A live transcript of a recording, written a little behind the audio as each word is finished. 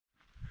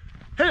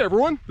Hey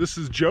everyone, this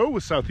is Joe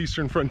with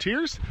Southeastern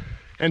Frontiers,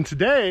 and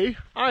today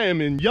I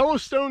am in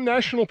Yellowstone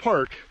National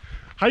Park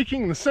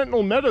hiking the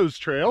Sentinel Meadows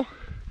Trail,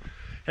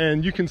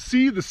 and you can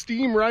see the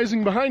steam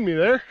rising behind me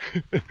there.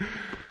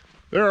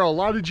 There are a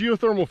lot of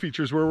geothermal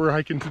features where we're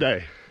hiking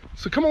today.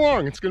 So come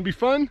along, it's going to be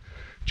fun.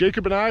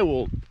 Jacob and I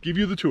will give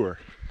you the tour.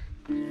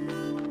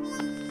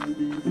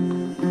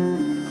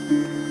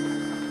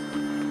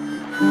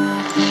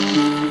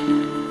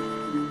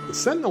 The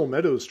Sentinel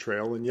Meadows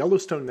Trail in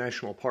Yellowstone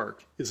National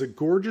Park is a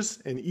gorgeous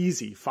and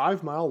easy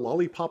 5-mile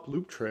lollipop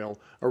loop trail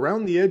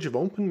around the edge of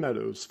open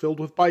meadows filled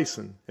with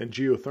bison and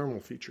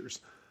geothermal features.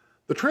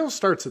 The trail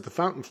starts at the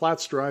Fountain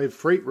Flats Drive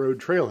Freight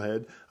Road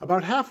Trailhead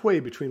about halfway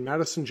between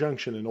Madison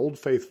Junction and Old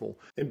Faithful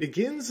and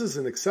begins as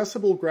an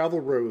accessible gravel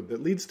road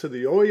that leads to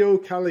the Ojo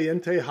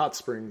Caliente hot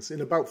springs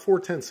in about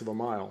 4/10 of a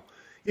mile.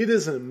 It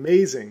is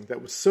amazing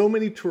that with so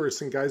many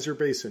tourists in Geyser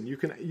Basin, you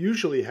can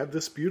usually have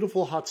this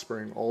beautiful hot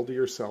spring all to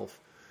yourself.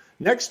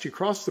 Next, you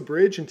cross the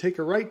bridge and take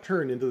a right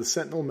turn into the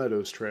Sentinel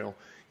Meadows Trail.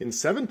 In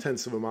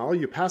 7/10 of a mile,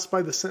 you pass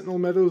by the Sentinel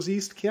Meadows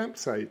East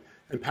campsite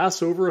and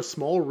pass over a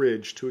small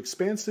ridge to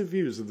expansive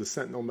views of the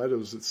Sentinel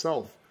Meadows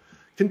itself.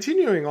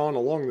 Continuing on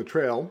along the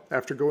trail,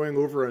 after going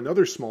over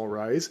another small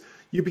rise,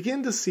 you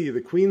begin to see the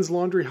Queen's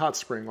Laundry Hot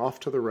Spring off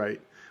to the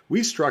right.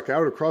 We struck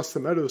out across the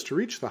meadows to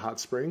reach the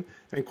hot spring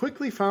and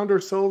quickly found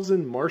ourselves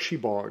in marshy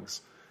bogs.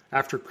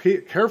 After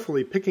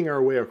carefully picking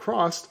our way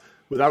across,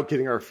 without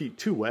getting our feet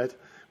too wet,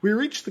 we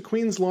reached the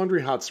Queen's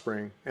Laundry Hot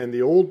Spring and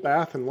the old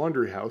bath and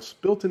laundry house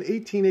built in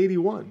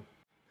 1881.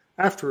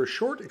 After a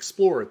short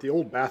explore at the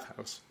old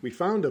bathhouse, we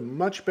found a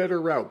much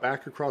better route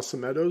back across the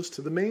meadows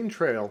to the main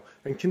trail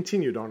and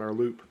continued on our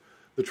loop.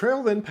 The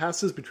trail then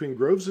passes between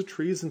groves of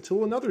trees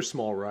until another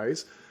small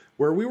rise,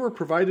 where we were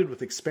provided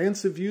with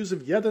expansive views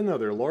of yet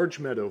another large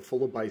meadow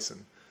full of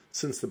bison.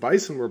 Since the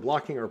bison were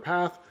blocking our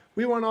path,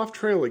 we went off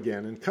trail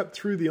again and cut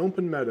through the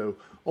open meadow,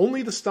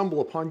 only to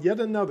stumble upon yet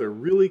another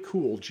really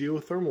cool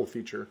geothermal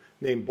feature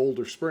named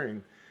Boulder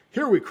Spring.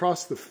 Here we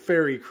crossed the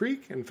Ferry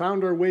Creek and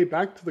found our way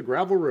back to the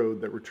gravel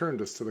road that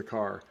returned us to the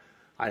car.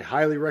 I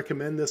highly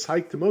recommend this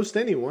hike to most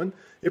anyone.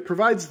 It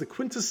provides the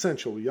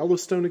quintessential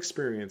Yellowstone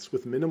experience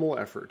with minimal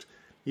effort.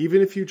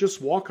 Even if you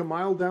just walk a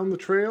mile down the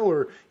trail,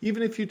 or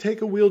even if you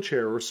take a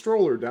wheelchair or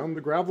stroller down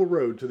the gravel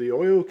road to the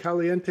Ojo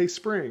Caliente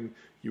Spring,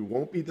 you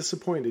won't be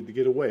disappointed to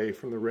get away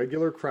from the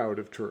regular crowd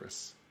of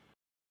tourists.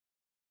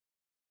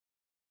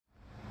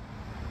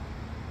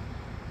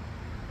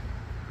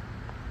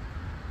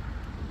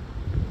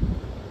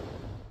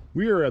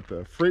 We are at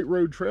the Freight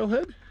Road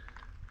Trailhead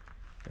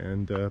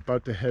and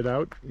about to head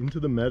out into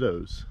the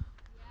meadows.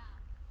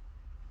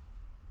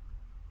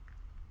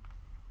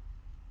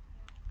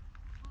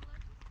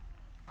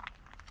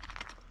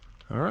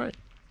 All right,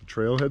 the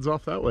trail heads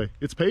off that way.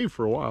 It's paved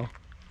for a while,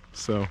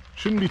 so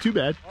shouldn't be too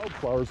bad.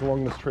 Wildflowers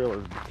along this trail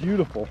are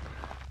beautiful.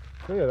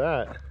 Look at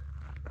that.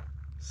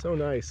 So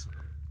nice.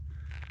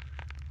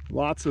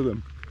 Lots of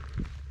them.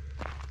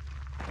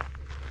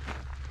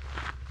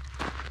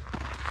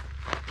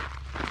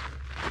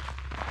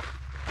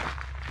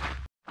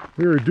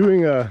 We are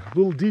doing a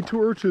little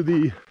detour to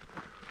the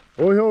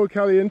Ojo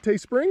Caliente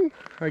Spring,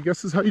 I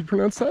guess is how you'd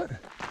pronounce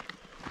that.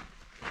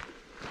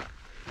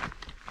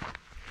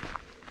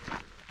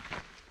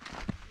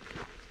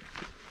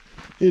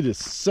 It is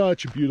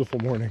such a beautiful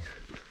morning.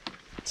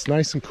 It's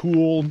nice and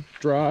cool,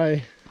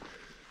 dry,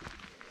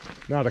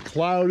 not a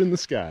cloud in the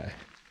sky.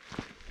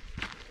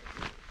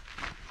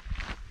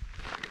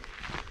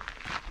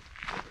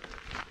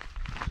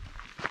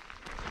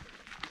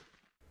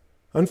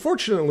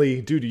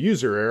 Unfortunately, due to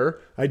user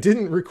error, I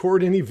didn't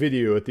record any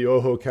video at the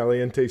Ojo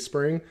Caliente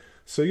Spring,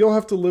 so you'll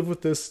have to live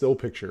with this still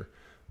picture.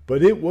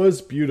 But it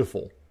was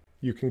beautiful.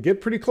 You can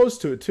get pretty close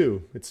to it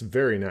too. It's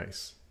very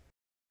nice.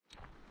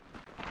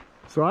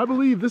 So I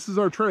believe this is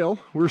our trail.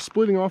 We're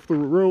splitting off the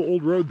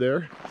old road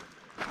there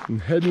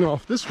and heading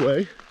off this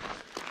way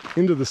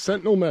into the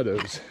Sentinel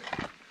Meadows.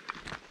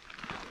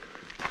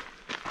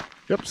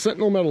 Yep,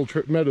 Sentinel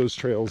Meadows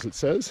Trails it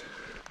says.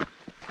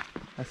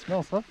 I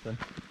smell something.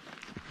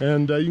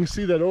 And you can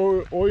see that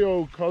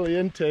Ojo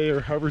Caliente,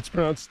 or however it's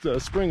pronounced,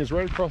 spring is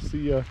right across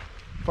the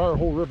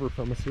Firehole River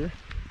from us here.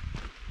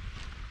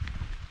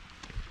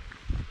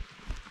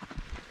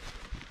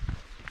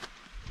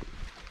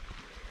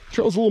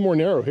 Trail's a little more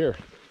narrow here.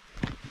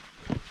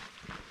 It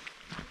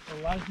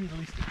allows me at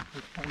least to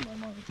pretend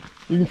I'm on it.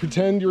 You can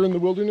pretend you're in the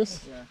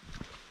wilderness? Yeah.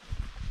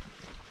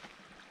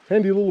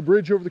 Handy little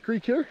bridge over the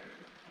creek here.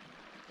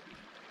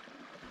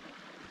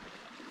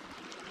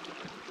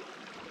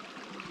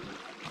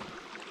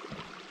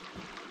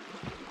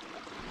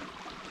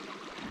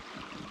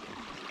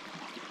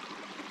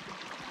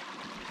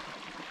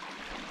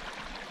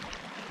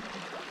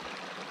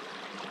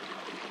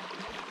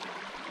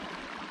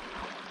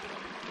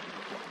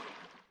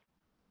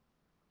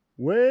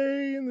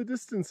 Way in the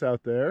distance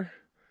out there,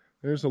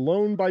 there's a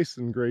lone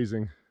bison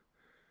grazing.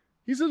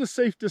 He's at a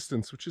safe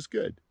distance, which is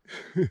good.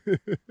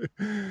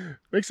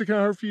 Makes it kind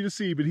of hard for you to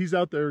see, but he's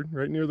out there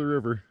right near the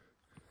river.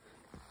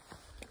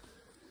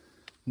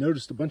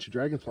 Noticed a bunch of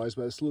dragonflies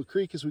by this little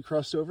creek as we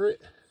crossed over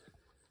it.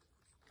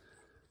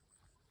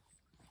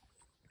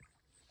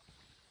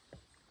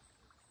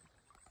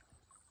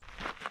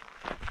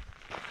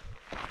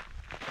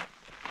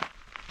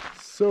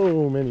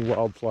 So many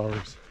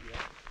wildflowers.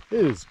 Yeah.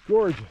 It is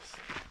gorgeous.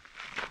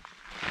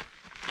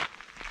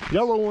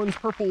 Yellow ones,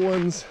 purple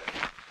ones.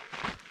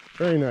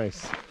 Very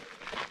nice.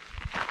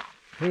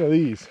 Look at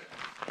these.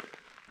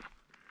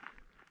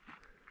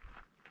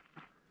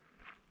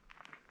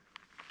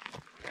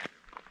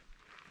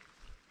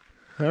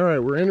 All right,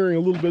 we're entering a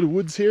little bit of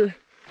woods here,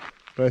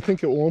 but I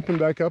think it will open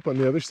back up on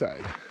the other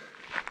side.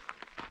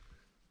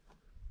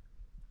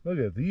 Look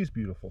at these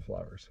beautiful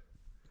flowers.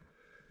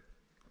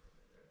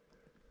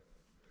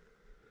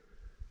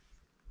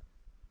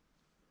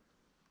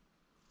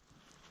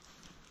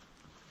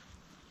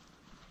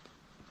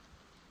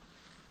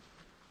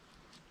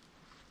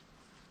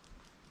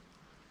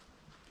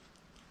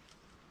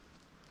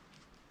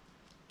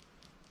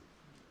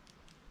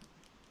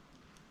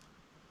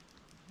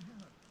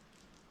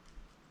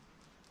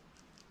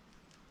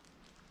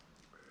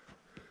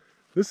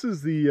 This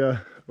is the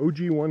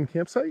OG1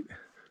 campsite,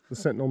 the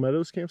Sentinel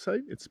Meadows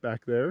campsite. It's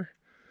back there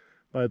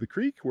by the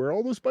creek where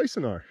all those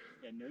bison are.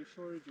 Yeah, no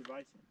shortage of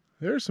bison.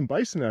 There's some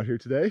bison out here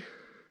today.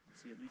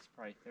 I see at least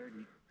probably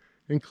 30.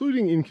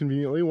 Including,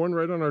 inconveniently, one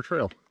right on our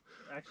trail.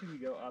 Actually, we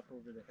go up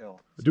over the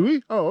hill. So do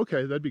we? Oh,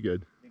 okay, that'd be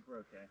good. I think we're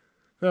okay.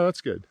 No, that's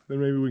good.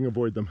 Then maybe we can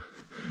avoid them.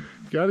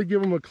 Got to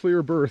give them a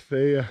clear berth.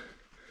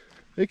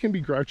 They can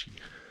be grouchy.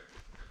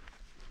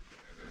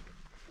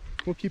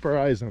 We'll keep our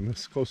eyes on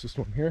this closest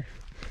one here.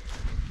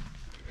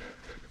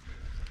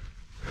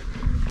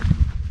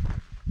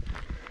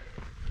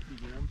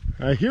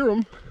 I hear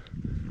them.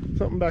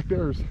 Something back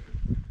there is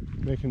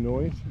making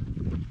noise.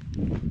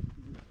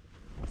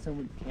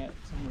 Someone's camp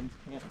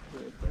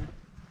right there.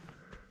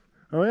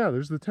 Oh yeah,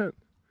 there's the tent.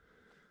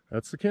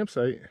 That's the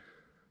campsite.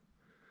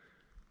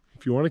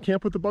 If you want to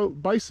camp with the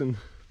bison,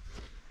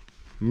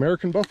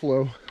 American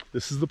buffalo,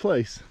 this is the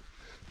place.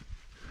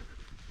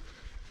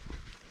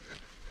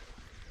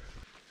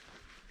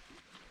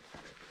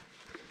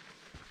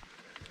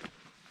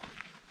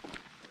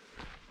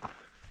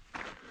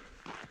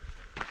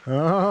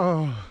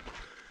 Oh,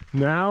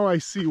 now I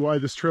see why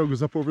this trail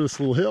goes up over this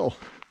little hill.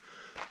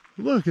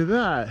 Look at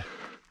that.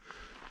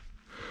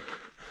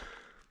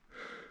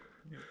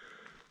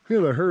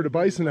 Look at the herd of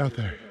bison out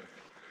there.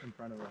 In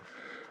front of us.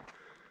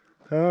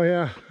 Oh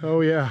yeah,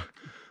 oh yeah.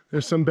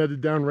 There's some bedded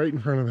down right in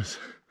front of us.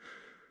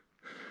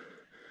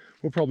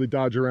 We'll probably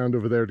dodge around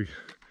over there to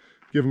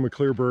give them a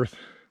clear berth.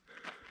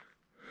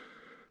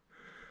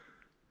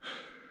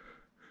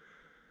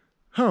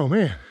 Oh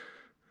man,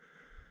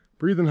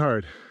 breathing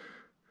hard.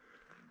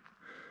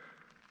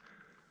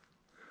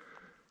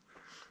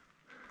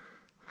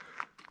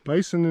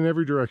 Bison in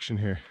every direction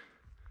here.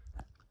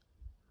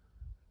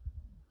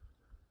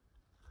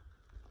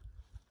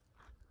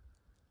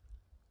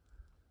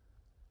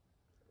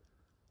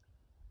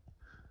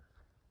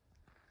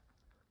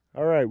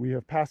 All right, we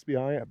have passed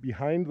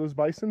behind those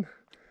bison.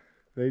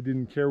 They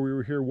didn't care we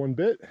were here one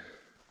bit,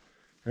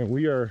 and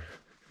we are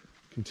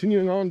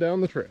continuing on down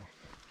the trail.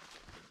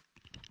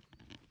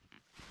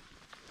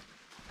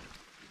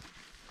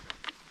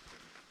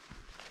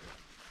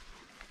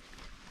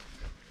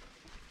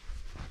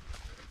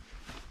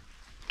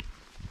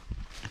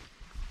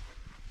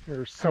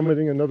 We're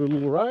summiting another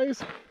little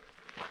rise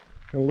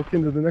and look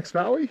into the next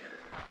valley.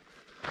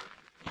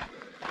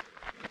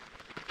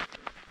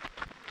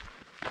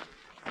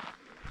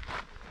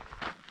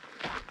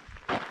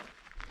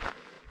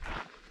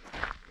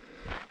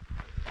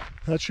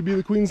 That should be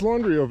the Queen's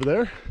Laundry over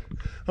there.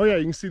 Oh yeah,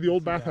 you can see the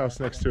old bathhouse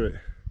next to it.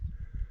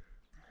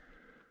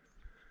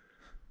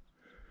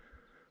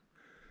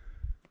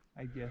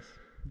 I guess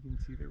you can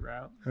see the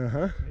route. Uh-huh.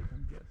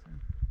 I'm guessing.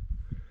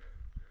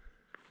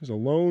 There's a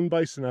lone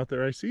bison out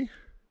there, I see.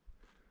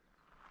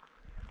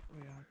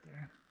 Way out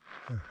there.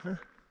 Uh-huh.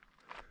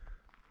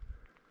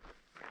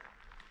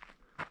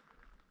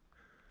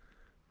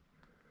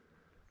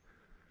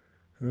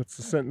 And that's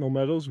the Sentinel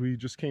Meadows we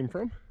just came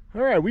from.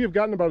 All right, we have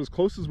gotten about as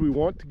close as we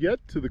want to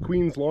get to the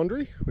Queen's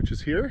Laundry, which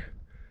is here,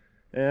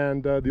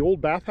 and the old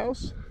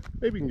bathhouse.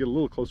 Maybe we can get a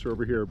little closer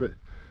over here, but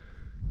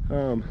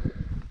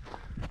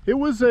it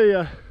was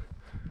a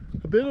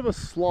bit of a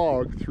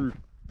slog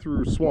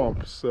through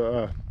swamps.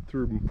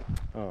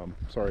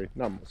 Sorry,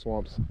 not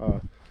swamps,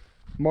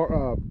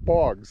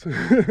 bogs.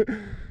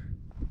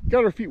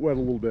 Got our feet wet a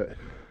little bit.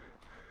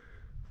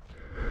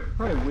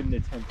 Probably wouldn't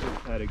attempt to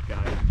had a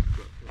guide.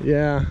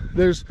 Yeah,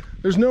 there's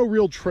no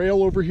real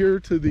trail over here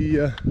to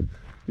the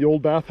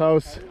old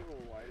bathhouse.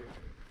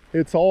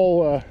 It's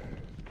all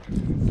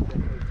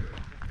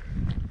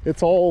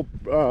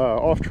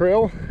off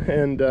trail,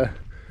 and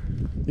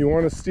you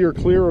want to steer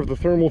clear of the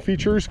thermal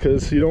features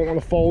because you don't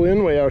want to fall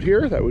in way out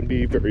here. That would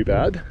be very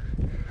bad.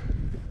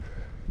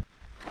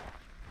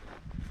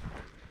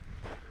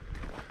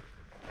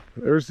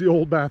 There's the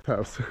old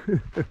bathhouse.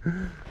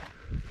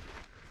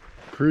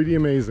 Pretty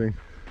amazing.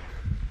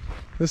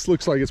 This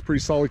looks like it's pretty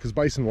solid because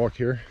bison walk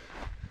here.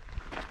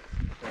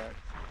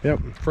 Yep,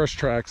 fresh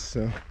tracks.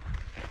 So.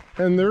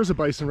 And there's a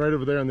bison right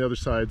over there on the other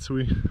side, so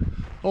we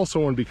also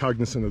want to be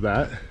cognizant of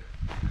that.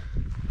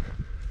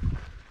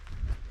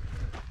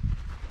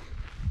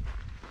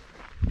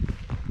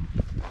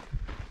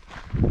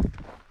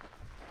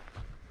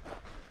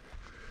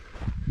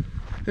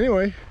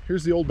 Anyway,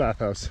 here's the old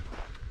bathhouse.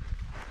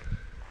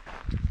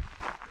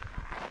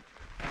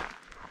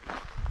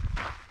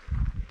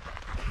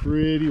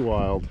 Pretty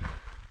wild.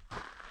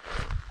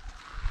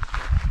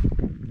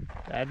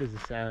 That is a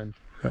sound.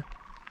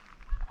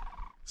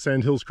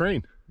 Sandhills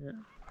crane. Yeah.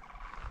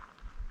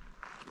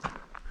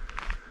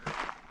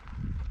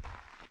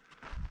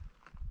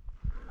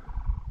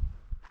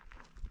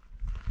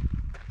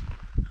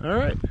 All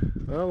right.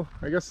 Well,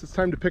 I guess it's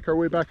time to pick our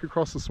way back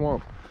across the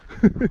swamp.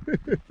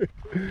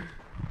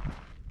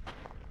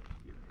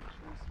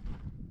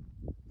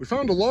 We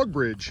found a log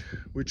bridge,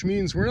 which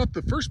means we're not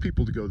the first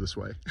people to go this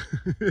way.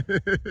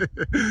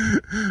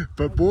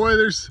 But boy,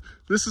 this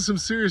is some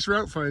serious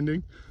route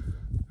finding.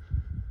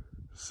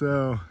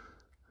 So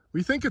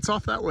we think it's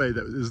off that way.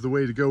 That is the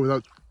way to go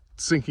without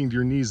sinking to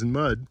your knees in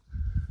mud.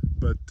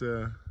 But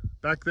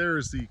back there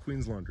is the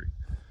Queen's Laundry.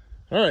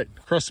 All right,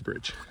 across the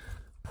bridge.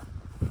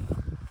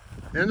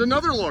 And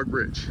another log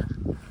bridge.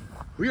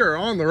 We are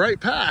on the right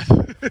path.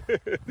 If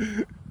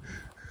it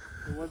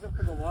wasn't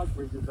for the log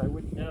bridges, I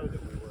wouldn't know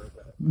that we were.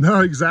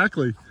 No,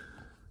 exactly.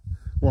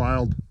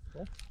 Wild.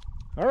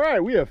 All right,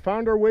 we have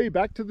found our way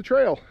back to the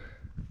trail.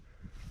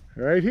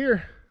 Right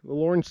here,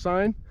 little orange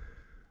sign.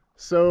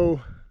 So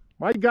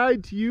my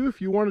guide to you, if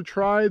you want to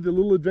try the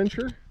little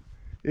adventure,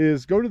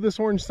 is go to this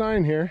orange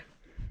sign here,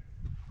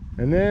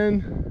 and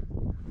then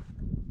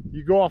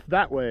you go off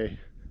that way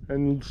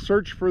and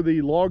search for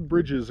the log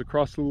bridges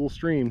across the little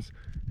streams,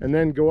 and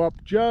then go up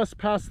just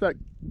past that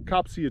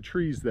copse of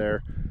trees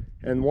there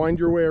and wind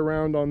your way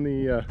around on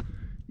the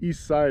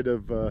east side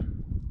of the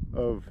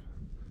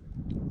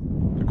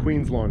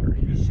Queen's Laundry.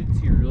 You should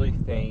see really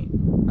faint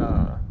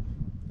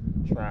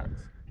tracks.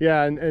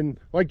 Yeah, and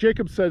like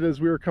Jacob said as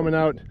we were coming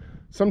out,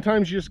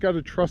 sometimes you just got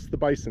to trust the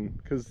bison,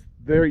 because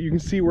there you can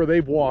see where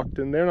they've walked,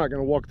 and they're not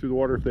going to walk through the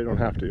water if they don't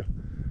have to.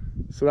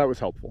 So that was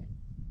helpful.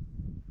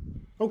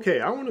 Okay,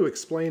 I want to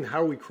explain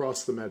how we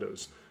crossed the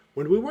meadows.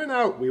 When we went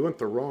out, we went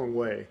the wrong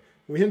way.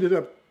 We ended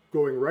up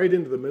going right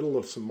into the middle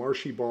of some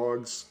marshy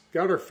bogs,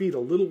 got our feet a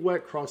little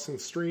wet crossing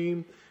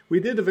stream. We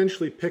did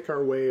eventually pick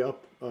our way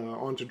up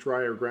onto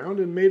drier ground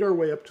and made our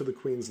way up to the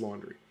Queen's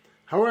Laundry.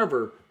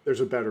 However,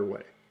 there's a better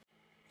way.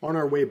 On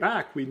our way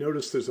back, we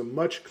noticed there's a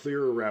much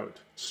clearer route,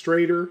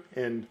 straighter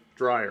and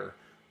drier.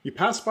 You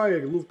pass by a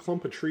little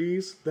clump of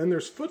trees, then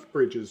there's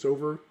footbridges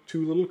over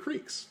 2 little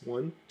creeks,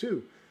 1,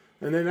 2.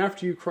 And then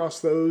after you cross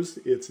those,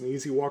 it's an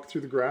easy walk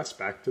through the grass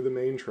back to the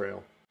main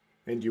trail.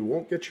 And you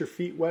won't get your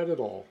feet wet at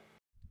all.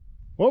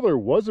 Well, there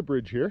was a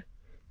bridge here.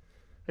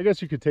 I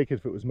guess you could take it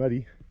if it was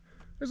muddy.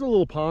 There's a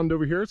little pond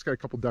over here. It's got a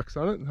couple ducks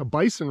on it. A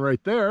bison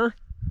right there.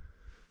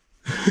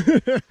 You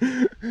didn't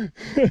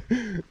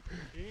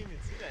even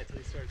see that until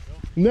you started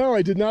filming. No,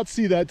 I did not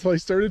see that till I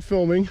started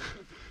filming.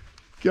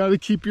 Got to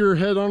keep your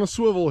head on a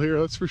swivel here,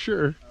 that's for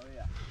sure. Oh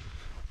yeah.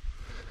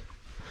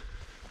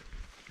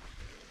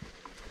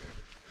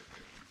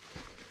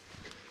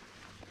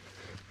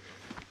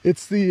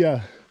 It's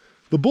the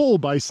bull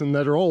bison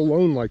that are all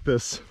alone like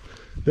this.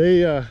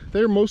 They're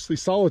mostly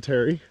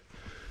solitary.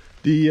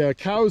 The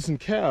cows and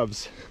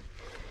calves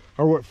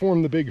are what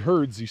form the big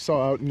herds you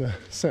saw out in the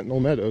Sentinel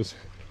Meadows.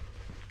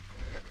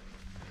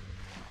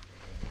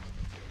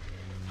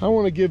 I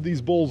want to give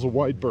these bulls a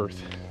wide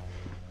berth.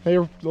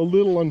 They're a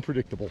little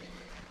unpredictable.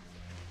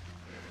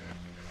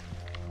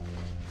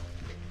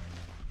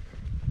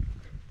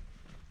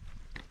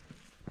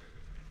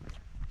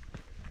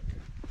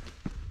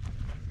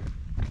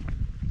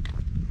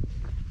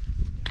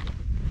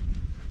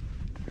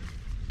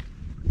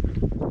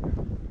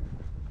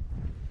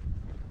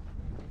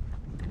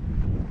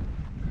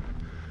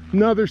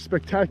 Another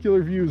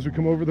spectacular view as we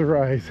come over the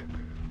rise.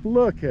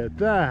 Look at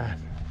that.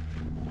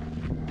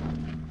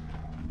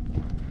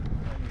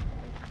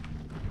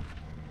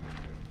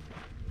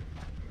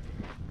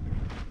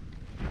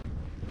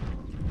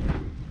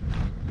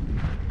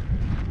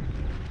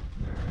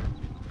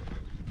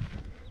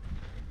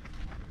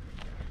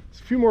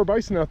 There's a few more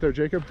bison out there,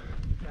 Jacob.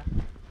 Yeah.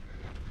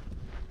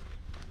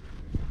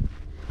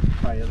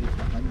 Probably at least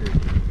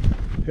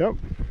 100. Yep.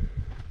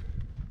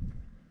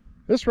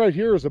 This right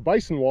here is a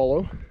bison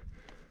wallow.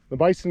 The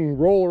bison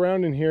roll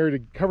around in here to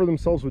cover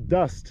themselves with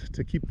dust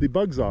to keep the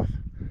bugs off.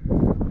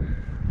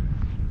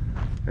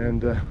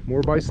 And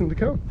more bison to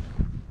come.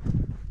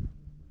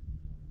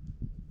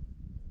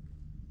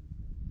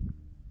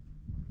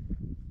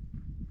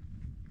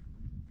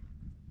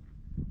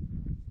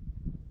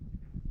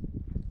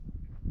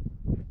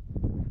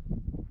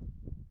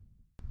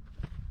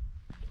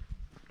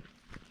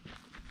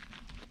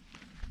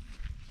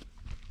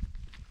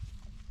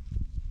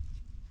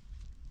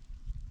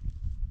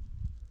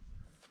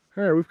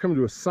 All right, we've come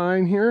to a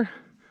sign here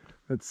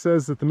that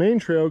says that the main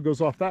trail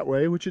goes off that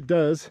way, which it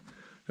does.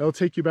 That'll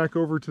take you back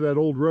over to that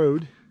old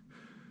road.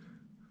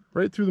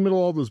 right through the middle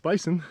of all those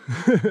bison.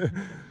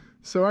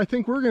 So I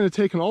think we're going to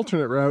take an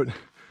alternate route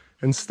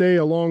and stay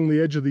along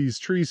the edge of these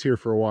trees here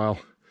for a while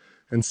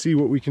and see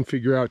what we can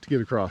figure out to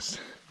get across.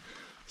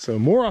 So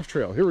more off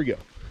trail, here we go.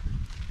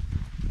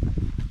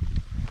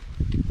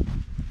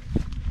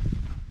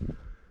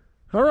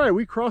 All right,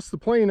 we crossed the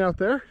plain out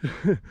there.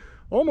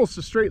 Almost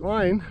a straight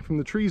line from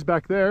the trees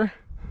back there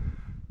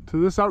to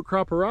this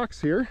outcrop of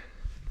rocks here.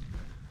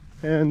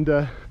 And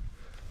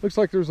looks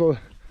like there's a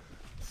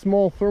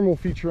small thermal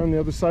feature on the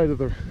other side of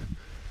the,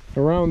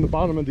 around the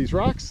bottom of these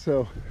rocks.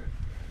 So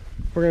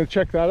we're gonna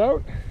check that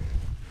out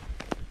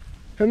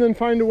and then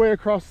find a way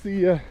across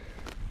the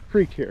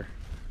creek here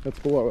that's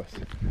below us.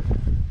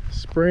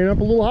 Spraying up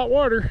a little hot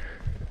water.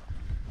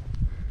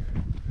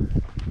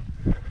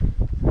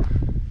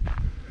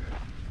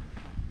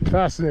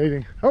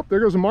 Fascinating. Oh,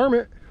 there goes a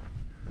marmot.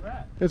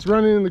 It's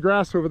running in the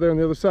grass over there on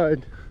the other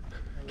side.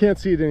 Can't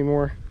see it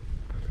anymore.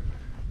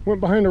 Went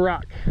behind a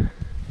rock.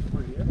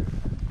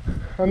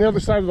 On the other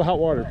side of the hot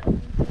water.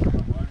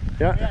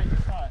 Yeah. Yeah, you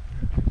saw it.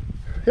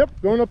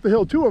 Yep, going up the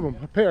hill. Two of them,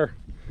 a pair.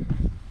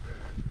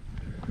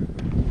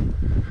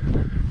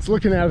 It's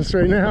looking at us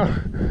right now.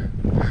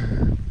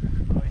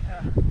 Oh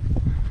yeah.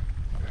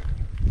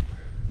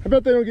 I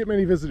bet they don't get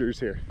many visitors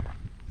here.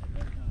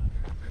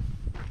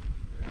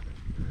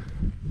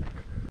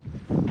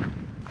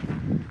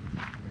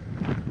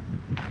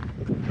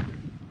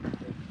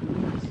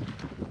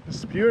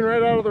 Spewing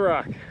right out of the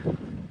rock.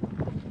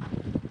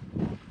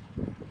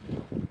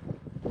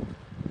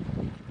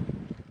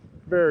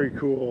 Very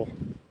cool.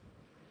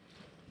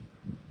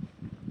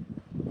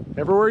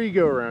 Everywhere you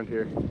go around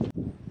here.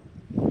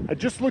 I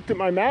just looked at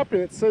my map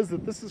and it says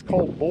that this is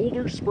called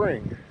Boulder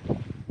Spring.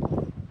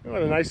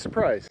 What a nice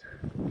surprise.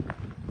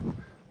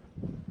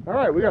 All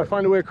right, we gotta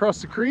find a way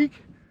across the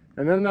creek,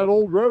 and then that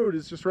old road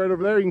is just right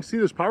over there. You can see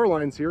there's power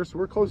lines here, so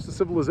we're close to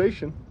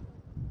civilization.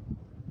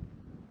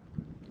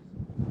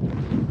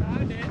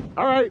 Found it.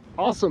 All right,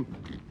 awesome.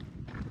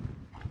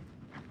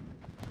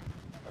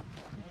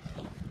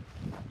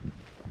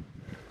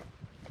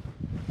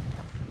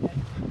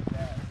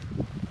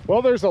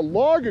 Well, there's a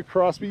log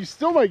across, but you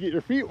still might get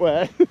your feet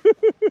wet.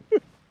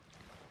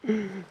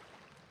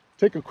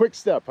 Take a quick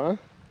step, huh?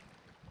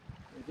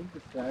 I think the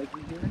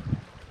strategy here,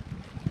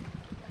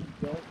 you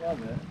don't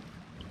love it.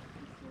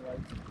 It's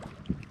like,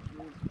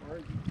 go as far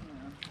as you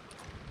can.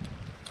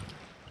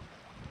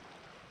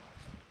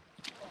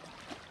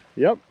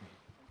 Yep,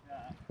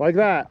 like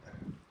that.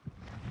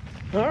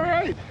 All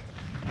right,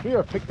 we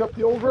have picked up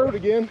the old road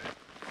again.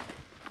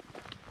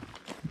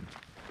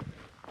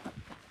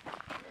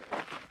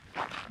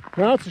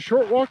 Now it's a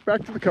short walk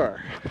back to the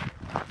car.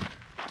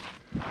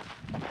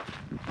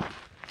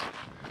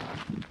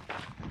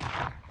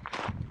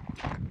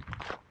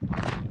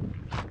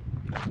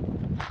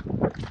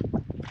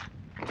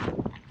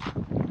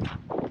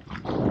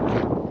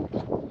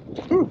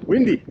 Ooh,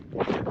 windy.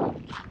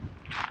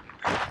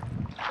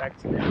 Back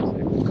to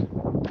Madison.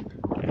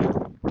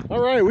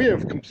 All right, we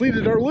have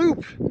completed our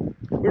loop.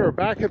 We are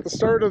back at the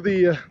start of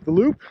the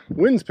loop.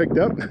 Wind's picked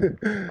up.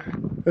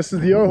 This is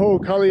the Ojo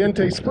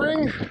Caliente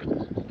spring.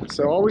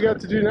 So all we got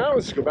to do now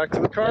is go back to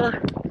the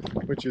car,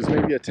 which is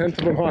maybe a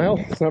 1/10 of a mile.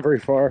 It's not very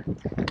far.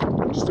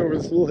 Just over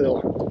this little hill.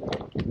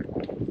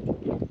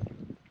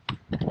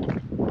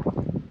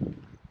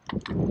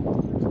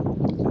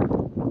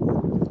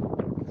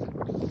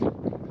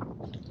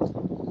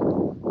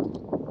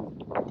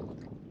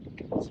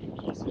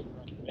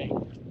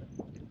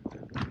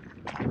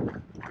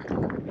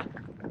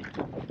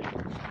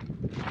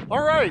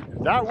 All right,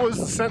 that was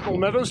the Sentinel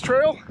Meadows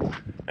Trail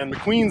and the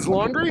Queen's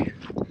Laundry,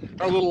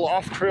 our little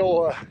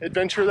off-trail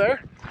adventure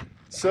there.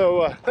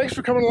 So thanks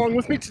for coming along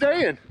with me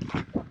today, and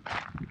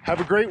have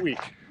a great week.